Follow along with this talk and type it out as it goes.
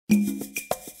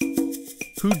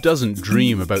Who doesn't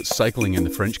dream about cycling in the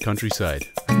French countryside?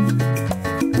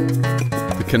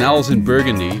 The canals in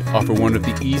Burgundy offer one of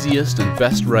the easiest and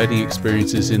best riding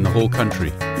experiences in the whole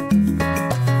country.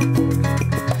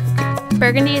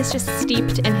 Burgundy is just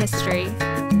steeped in history.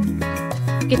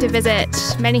 You get to visit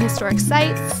many historic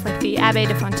sites like the Abbaye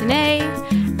de Fontenay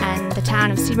and the town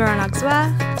of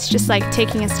Semur-en-Auxois. It's just like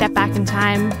taking a step back in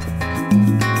time.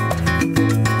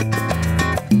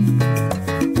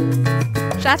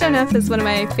 Chateauneuf is one of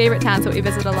my favorite towns that we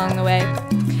visit along the way.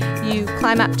 You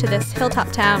climb up to this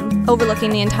hilltop town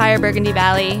overlooking the entire Burgundy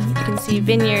Valley. You can see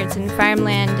vineyards and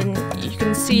farmland, and you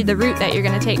can see the route that you're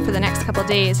going to take for the next couple of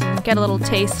days and get a little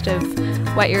taste of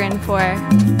what you're in for.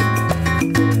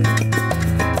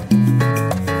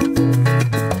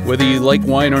 Whether you like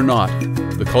wine or not,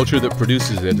 the culture that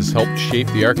produces it has helped shape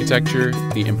the architecture,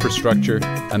 the infrastructure,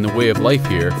 and the way of life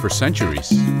here for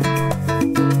centuries.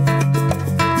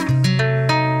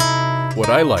 What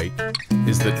I like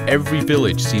is that every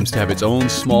village seems to have its own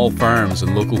small farms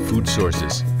and local food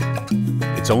sources.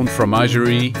 Its own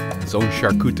fromagerie, its own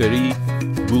charcuterie,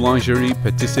 boulangerie,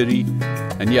 patisserie,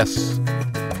 and yes,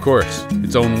 of course,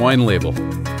 its own wine label.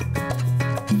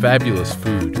 Fabulous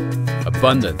food,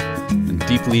 abundant and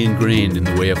deeply ingrained in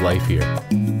the way of life here.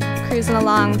 Cruising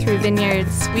along through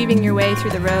vineyards, weaving your way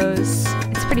through the rows.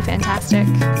 It's pretty fantastic.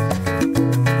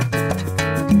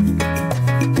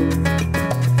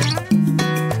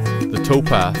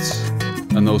 Towpaths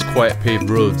and those quiet paved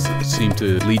roads that seem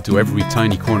to lead to every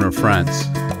tiny corner of France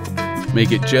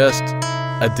make it just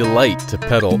a delight to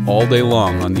pedal all day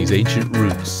long on these ancient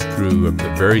routes through a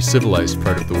very civilized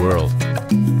part of the world.